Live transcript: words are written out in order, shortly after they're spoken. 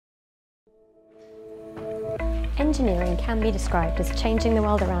Engineering can be described as changing the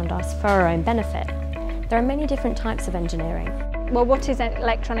world around us for our own benefit. There are many different types of engineering. Well, what is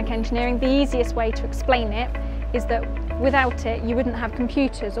electronic engineering? The easiest way to explain it is that without it, you wouldn't have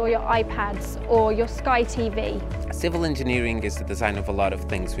computers or your iPads or your Sky TV. Civil engineering is the design of a lot of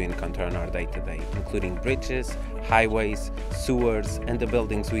things we encounter on our day-to-day, including bridges, highways, sewers, and the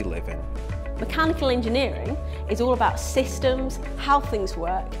buildings we live in. Mechanical engineering is all about systems, how things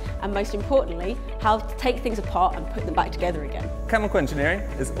work, and most importantly, how to take things apart and put them back together again. Chemical engineering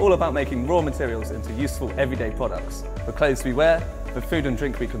is all about making raw materials into useful everyday products. The clothes we wear, the food and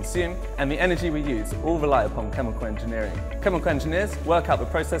drink we consume, and the energy we use all rely upon chemical engineering. Chemical engineers work out the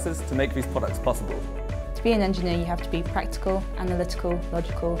processes to make these products possible. To be an engineer, you have to be practical, analytical,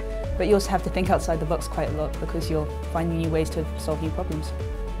 logical, but you also have to think outside the box quite a lot because you're finding new ways to solve new problems.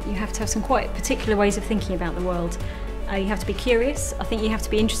 You have to have some quite particular ways of thinking about the world. You have to be curious. I think you have to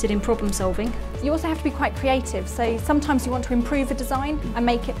be interested in problem solving. You also have to be quite creative, so sometimes you want to improve a design and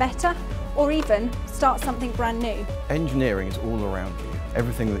make it better, or even start something brand new. Engineering is all around you.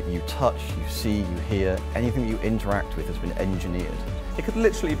 Everything that you touch, you see, you hear, anything that you interact with has been engineered. It could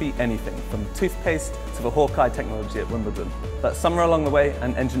literally be anything, from toothpaste to the Hawkeye technology at Wimbledon. But somewhere along the way,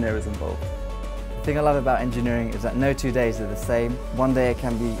 an engineer is involved. The thing I love about engineering is that no 2 days are the same. One day I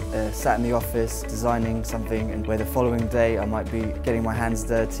can be sat in the office designing something, and where the following day I might be getting my hands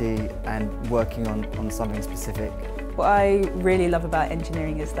dirty and working on something specific. What I really love about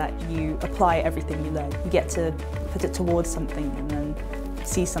engineering is that you apply everything you learn. You get to put it towards something and then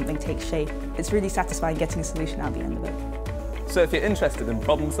see something take shape. It's really satisfying getting a solution out the end of it. So if you're interested in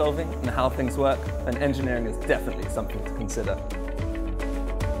problem solving and how things work, then engineering is definitely something to consider.